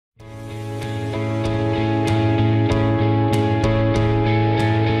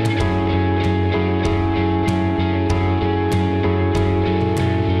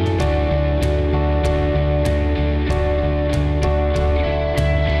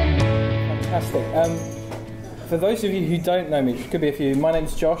Fantastic. For those of you who don't know me, which could be a few, my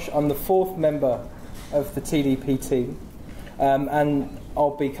name's Josh. I'm the fourth member of the TDP team, and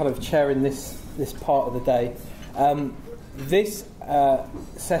I'll be kind of chairing this part of the day. This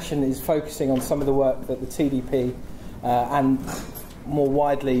session is focusing on some of the work that the TDP and more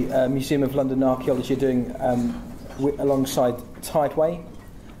widely Museum of London Archaeology are doing alongside Tideway.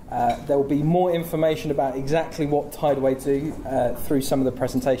 There will be more information about exactly what Tideway do through some of the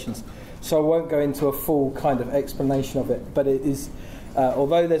presentations. So I won't go into a full kind of explanation of it, but it is,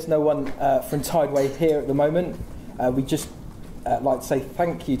 although there's no one from Tideway here at the moment, we just like to say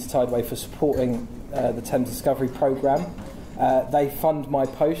thank you to Tideway for supporting the Thames Discovery Programme. They fund my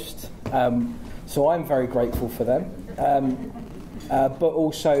post, so I'm very grateful for them. But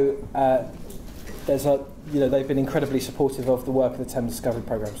also, they've been incredibly supportive of the work of the Thames Discovery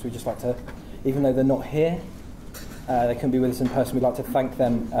Programme. So we just like to, even though they're not here, they can be with us in person. We'd like to thank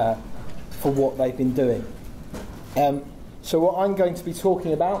them for what they've been doing. So what I'm going to be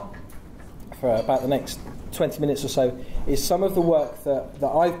talking about for about the next 20 minutes or so is some of the work that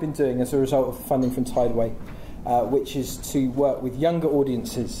I've been doing as a result of the funding from Tideway, which is to work with younger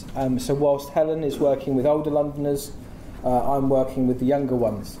audiences. So whilst Helen is working with older Londoners, I'm working with the younger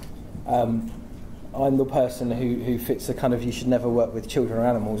ones. I'm the person who fits the kind of you should never work with children or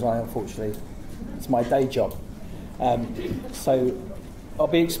animals. Unfortunately, it's my day job. So I'll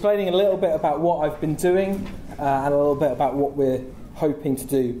be explaining a little bit about what I've been doing and a little bit about what we're hoping to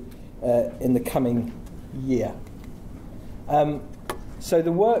do in the coming year. So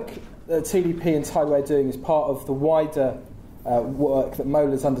the work that TDP and Tideway are doing is part of the wider work that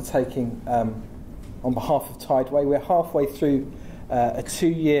MOLA's undertaking on behalf of Tideway. We're halfway through a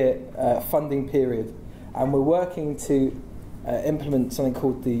 2-year funding period, and we're working to implement something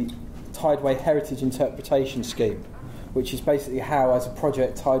called the Tideway Heritage Interpretation Scheme, which is basically how, as a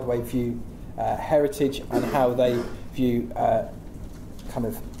project, Tideway view heritage and how they view kind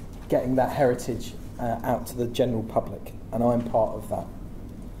of getting that heritage out to the general public, and I'm part of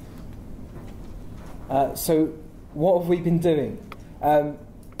that. So what have we been doing?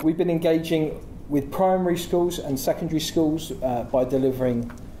 We've been engaging with primary schools and secondary schools by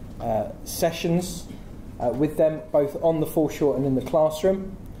delivering sessions with them, both on the foreshore and in the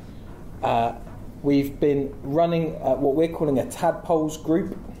classroom. We've been running what we're calling a Tadpoles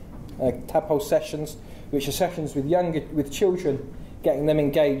group, Tadpole sessions, which are sessions with children, getting them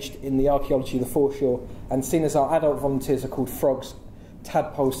engaged in the archaeology of the foreshore. And seeing as our adult volunteers are called frogs,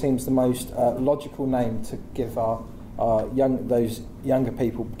 Tadpole seems the most logical name to give those younger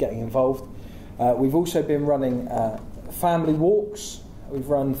people getting involved. We've also been running family walks. We've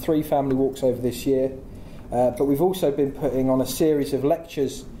run 3 family walks over this year, but we've also been putting on a series of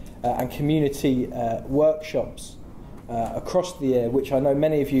lectures and community workshops across the year, which I know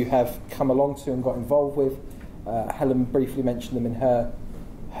many of you have come along to and got involved with. Helen briefly mentioned them in her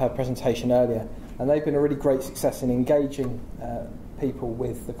presentation earlier, and they've been a really great success in engaging people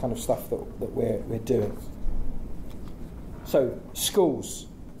with the kind of stuff that we're doing. So, schools.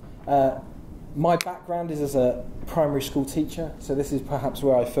 My background is as a primary school teacher, so this is perhaps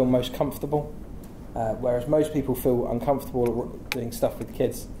where I feel most comfortable, whereas most people feel uncomfortable doing stuff with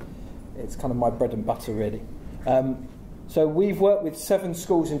kids. It's kind of my bread and butter, really. So we've worked with 7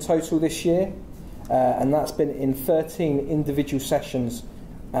 schools in total this year, and that's been in 13 individual sessions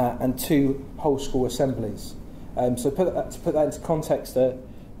and 2 whole school assemblies. So to put that into context,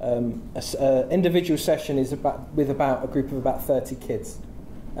 an individual session is with about a group of about 30 kids.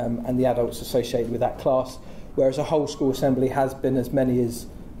 And the adults associated with that class, whereas a whole school assembly has been as many as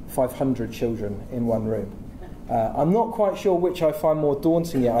 500 children in one room. I'm not quite sure which I find more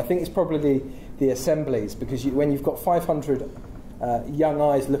daunting yet. I think it's probably the assemblies, because when you've got 500 young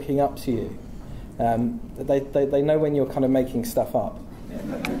eyes looking up to you, they know when you're kind of making stuff up.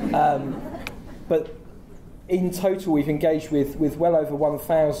 But in total, we've engaged with well over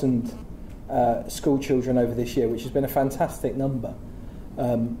 1,000 school children over this year, which has been a fantastic number.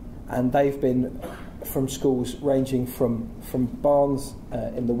 And they've been from schools ranging from Barnes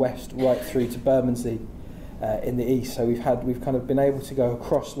in the west right through to Bermondsey in the east. So we've kind of been able to go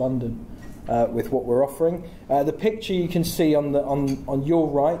across London with what we're offering. The picture you can see on your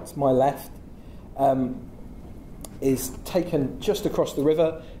right, my left, is taken just across the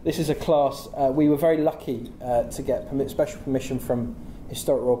river. This is a class. We were very lucky to get special permission from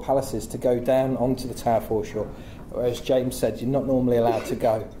Historic Royal Palaces to go down onto the Tower foreshore, whereas James said you're not normally allowed to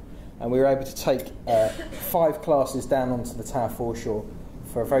go. And we were able to take 5 classes down onto the Tower foreshore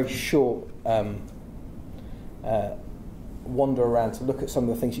for a very short wander around to look at some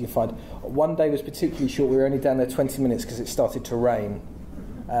of the things you can find. One day was particularly short. We were only down there 20 minutes because it started to rain.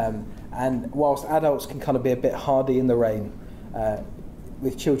 And whilst adults can kind of be a bit hardy in the rain,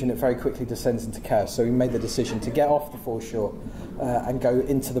 with children it very quickly descends into chaos. So we made the decision to get off the foreshore and go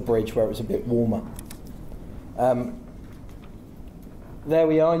into the bridge where it was a bit warmer. There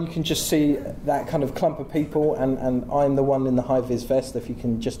we are, you can just see that kind of clump of people, and I'm the one in the high-vis vest, if you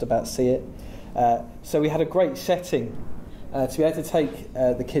can just about see it. So we had a great setting to be able to take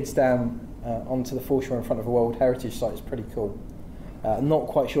the kids down onto the foreshore in front of a World Heritage Site. Is pretty cool. I'm not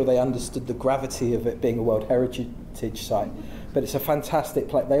quite sure they understood the gravity of it being a World Heritage Site, but it's a fantastic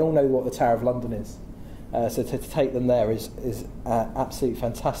place. They all know what the Tower of London is, so to take them there is absolutely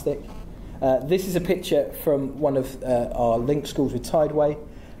fantastic. This is a picture from one of our link schools with Tideway.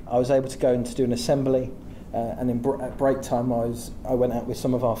 I was able to go in to do an assembly, and at break time I went out with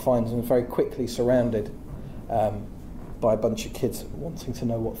some of our finds and was very quickly surrounded by a bunch of kids wanting to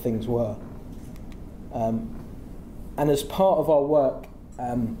know what things were. And as part of our work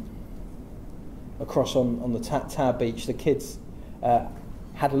across on the Tower Beach, the kids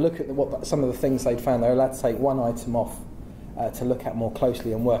had a look at some of the things they'd found. They were allowed to take one item off to look at more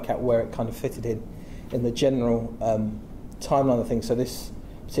closely and work out where it kind of fitted in the general timeline of things. So this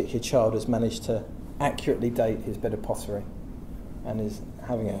particular child has managed to accurately date his bit of pottery and is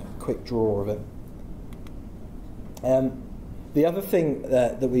having a quick draw of it. The other thing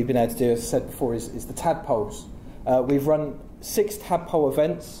that we've been able to do, as I said before, is the tadpoles. We've run 6 tadpole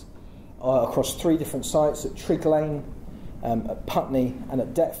events across 3 different sites, at Trig Lane, at Putney and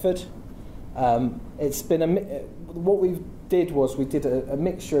at Deptford. It's been what we did a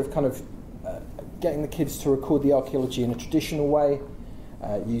mixture of kind of getting the kids to record the archaeology in a traditional way,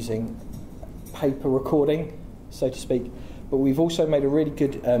 using paper recording, so to speak, but we've also made a really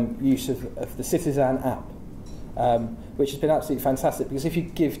good use of the Citizen app, which has been absolutely fantastic, because if you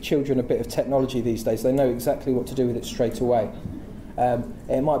give children a bit of technology these days, they know exactly what to do with it straight away.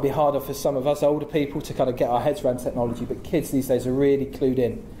 It might be harder for some of us older people to kind of get our heads around technology, but kids these days are really clued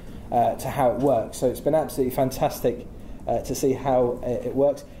in to how it works. So it's been absolutely fantastic to see how it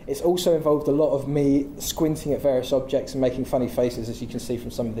works. It's also involved a lot of me squinting at various objects and making funny faces, as you can see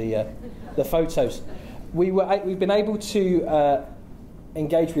from some of the photos. We've been able to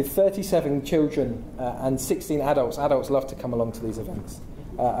engage with 37 children and 16 adults. Adults love to come along to these events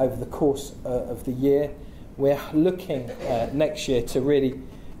over the course of the year. We're looking next year to really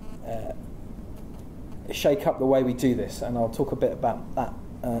shake up the way we do this, and I'll talk a bit about that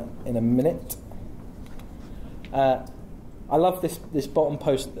in a minute. I love this bottom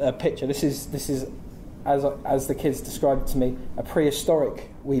post picture. This is as the kids described it to me, a prehistoric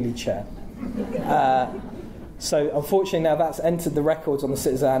wheelie chair. So unfortunately now that's entered the records on the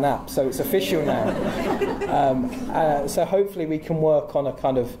Citizen app, so it's official now. So hopefully we can work on a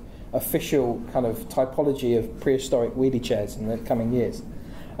kind of official kind of typology of prehistoric wheelie chairs in the coming years.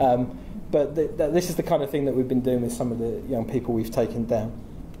 But this is the kind of thing that we've been doing with some of the young people we've taken down.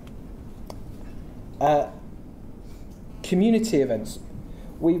 Community events.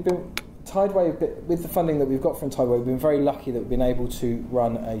 We've been Tideway, with the funding that we've got from Tideway, we've been very lucky that we've been able to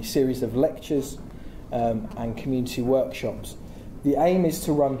run a series of lectures and community workshops. The aim is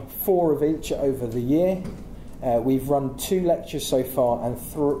to run 4 of each over the year. We've run 2 lectures so far and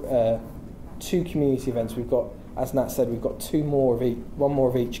 2 community events. We've got, as Nat said, we've got 2 more of each, 1 more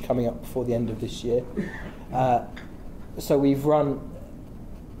of each coming up before the end of this year. So we've run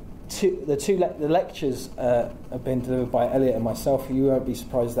the lectures have been delivered by Elliot and myself. You won't be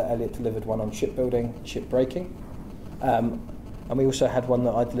surprised that Elliot delivered one on shipbuilding, shipbreaking, and we also had one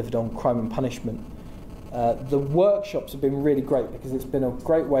that I delivered on crime and punishment. The workshops have been really great because it's been a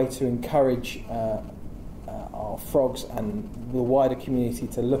great way to encourage our frogs and the wider community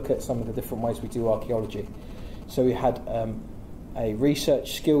to look at some of the different ways we do archaeology. So we had a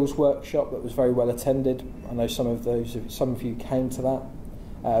research skills workshop that was very well attended. I know some of you came to that.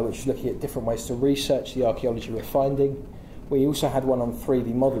 Which is looking at different ways to research the archaeology we're finding. We also had one on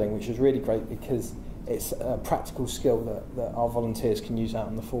 3D modelling, which was really great because it's a practical skill that our volunteers can use out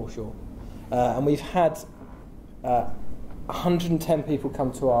on the foreshore. And we've had 110 people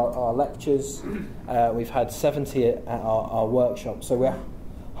come to our lectures. We've had 70 at our workshop. So we're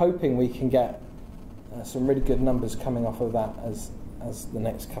hoping we can get some really good numbers coming off of that as the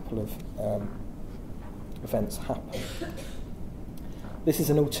next couple of events happen. This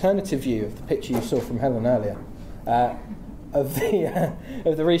is an alternative view of the picture you saw from Helen earlier of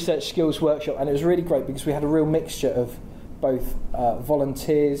the research skills workshop, and it was really great because we had a real mixture of both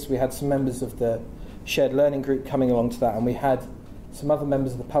volunteers. We had some members of the shared learning group coming along to that, and we had some other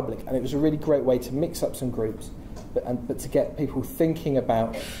members of the public, and it was a really great way to mix up some groups, but to get people thinking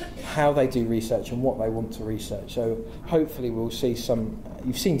about how they do research and what they want to research. So hopefully we'll see some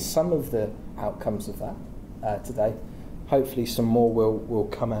You've seen some of the outcomes of that today. Hopefully some more will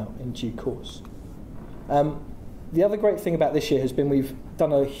come out in due course. The other great thing about this year has been we've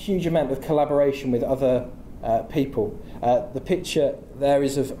done a huge amount of collaboration with other people. The picture there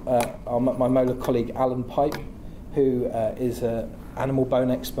is of my molar colleague Alan Pipe, who is an animal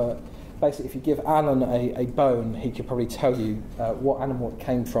bone expert. Basically, if you give Alan a bone, he could probably tell you what animal it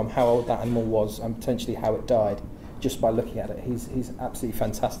came from, how old that animal was, and potentially how it died, just by looking at it. He's absolutely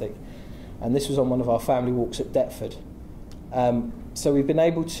fantastic. And this was on one of our family walks at Deptford. So we've been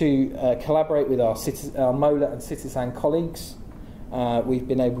able to collaborate with our molar and citizen colleagues. We've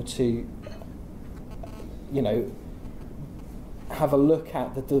been able to, have a look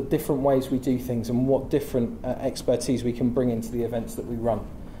at the different ways we do things and what different expertise we can bring into the events that we run,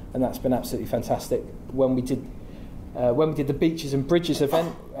 and that's been absolutely fantastic. When we did the Beaches and Bridges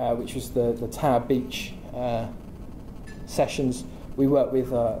event, which was the Tower Beach sessions, we worked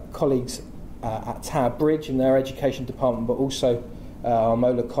with colleagues at Tower Bridge in their education department, but also our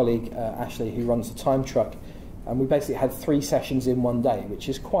molar colleague Ashley, who runs the time truck, and we basically had 3 sessions in one day, which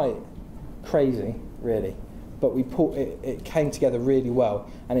is quite crazy, really. But it came together really well,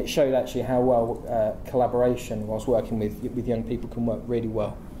 and it showed actually how well collaboration, whilst working with young people, can work really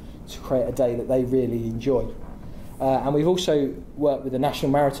well to create a day that they really enjoy. And we've also worked with the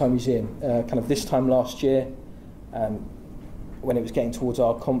National Maritime Museum. Kind of this time last year, when it was getting towards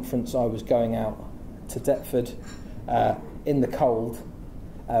our conference, I was going out to Deptford in the cold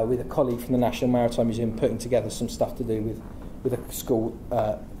with a colleague from the National Maritime Museum, putting together some stuff to do with a school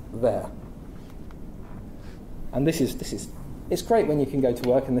there. And this is it's great when you can go to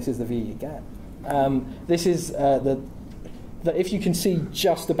work and this is the view you get. This is if you can see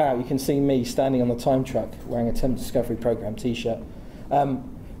just about, you can see me standing on the time truck wearing a Thames Discovery Programme t-shirt.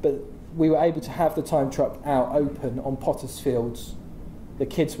 But we were able to have the time truck out open on Potter's Fields. The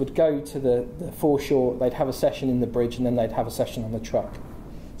kids would go to the foreshore, they'd have a session in the bridge, and then they'd have a session on the truck.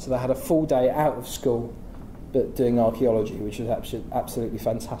 So they had a full day out of school, but doing archaeology, which was absolutely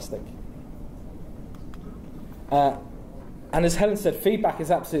fantastic. And as Helen said, feedback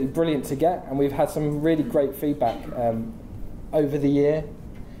is absolutely brilliant to get, and we've had some really great feedback over the year.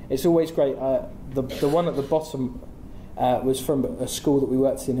 It's always great. The one at the bottom was from a school that we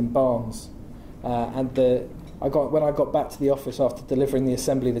worked in Barnes, and when I got back to the office after delivering the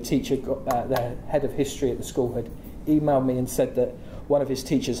assembly, the teacher, the head of history at the school, had emailed me and said that one of his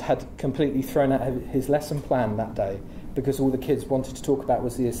teachers had completely thrown out his lesson plan that day because all the kids wanted to talk about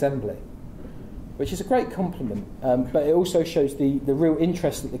was the assembly, which is a great compliment, but it also shows the real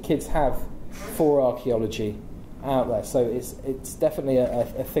interest that the kids have for archaeology out there. So it's definitely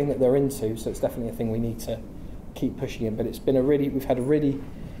a thing that they're into, so it's definitely a thing we need to keep pushing in. But we've had a really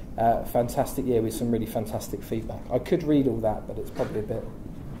fantastic year with some really fantastic feedback. I could read all that, but it's probably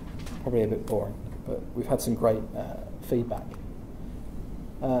a bit boring. But we've had some great feedback.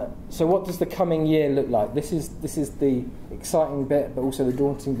 So what does the coming year look like? This is the exciting bit, but also the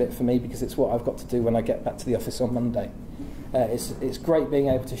daunting bit for me, because it's what I've got to do when I get back to the office on Monday. It's great being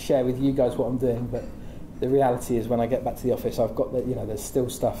able to share with you guys what I'm doing, but the reality is when I get back to the office, I've got there's still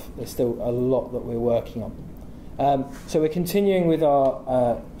stuff, there's still a lot that we're working on. So we're continuing with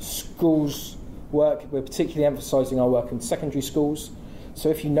our schools work. We're particularly emphasising our work in secondary schools. So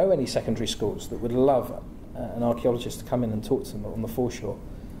if you know any secondary schools that would love an archaeologist to come in and talk to them on the foreshore,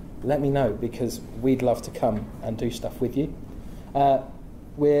 let me know, because we'd love to come and do stuff with you.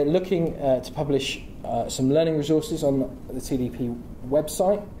 We're looking to publish some learning resources on the TDP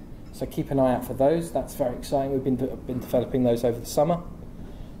website, so keep an eye out for those. That's very exciting. We've been developing those over the summer.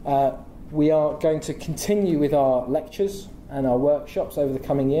 We are going to continue with our lectures and our workshops over the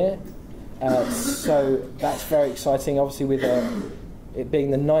coming year, so that's very exciting. Obviously, with it being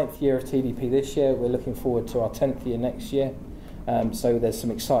the 9th year of TDP this year, we're looking forward to our 10th year next year. So there's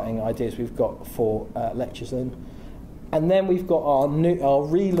some exciting ideas we've got for lectures in. And then we've got our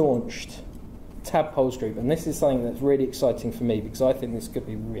relaunched Tadpoles group, and this is something that's really exciting for me because I think this could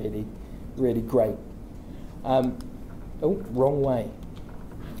be really, really great. Wrong way.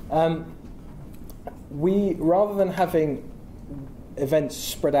 We, rather than having events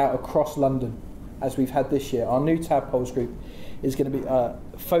spread out across London as we've had this year, our new Tadpoles group is going to be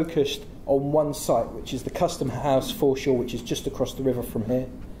focused on one site, which is the Custom House foreshore, which is just across the river from here.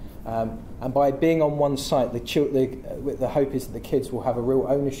 And by being on one site, the hope is that the kids will have a real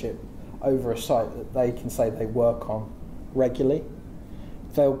ownership over a site that they can say they work on regularly.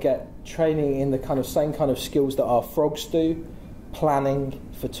 They'll get training in the same kind of skills that our frogs do: planning,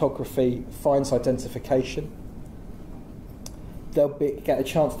 photography, finds identification. They'll get a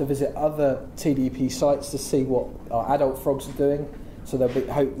chance to visit other TDP sites to see what our adult frogs are doing, So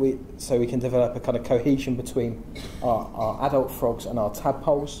so we can develop a kind of cohesion between our adult frogs and our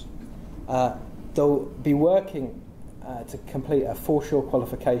tadpoles. They'll be working to complete a foreshore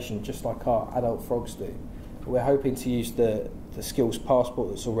qualification, just like our adult frogs do. We're hoping to use the skills passport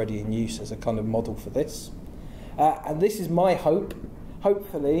that's already in use as a kind of model for this. And this is my hope.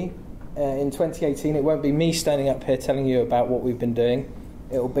 Hopefully, in 2018, it won't be me standing up here telling you about what we've been doing.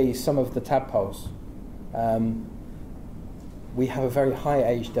 It'll be some of the tadpoles. We have a very high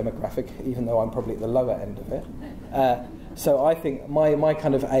age demographic, even though I'm probably at the lower end of it. So I think my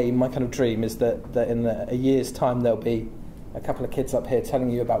kind of aim, my kind of dream is that in a year's time there'll be a couple of kids up here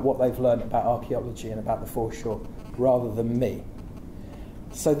telling you about what they've learned about archaeology and about the foreshore, rather than me.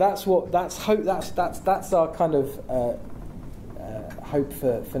 So that's our kind of hope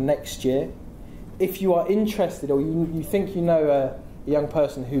for next year. If you are interested, or you think you know a young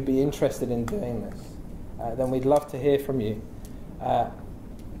person who'd be interested in doing this, then we'd love to hear from you.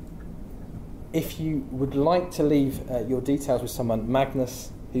 If you would like to leave your details with someone,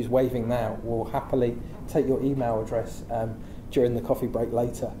 Magnus, who's waving now, will happily take your email address during the coffee break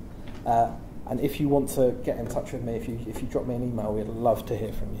later. And if you want to get in touch with me, if you drop me an email, we'd love to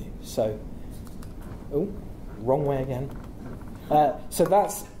hear from you. So, wrong way again. So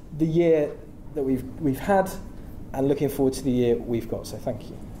that's the year that we've had, and looking forward to the year we've got. So thank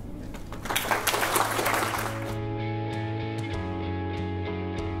you.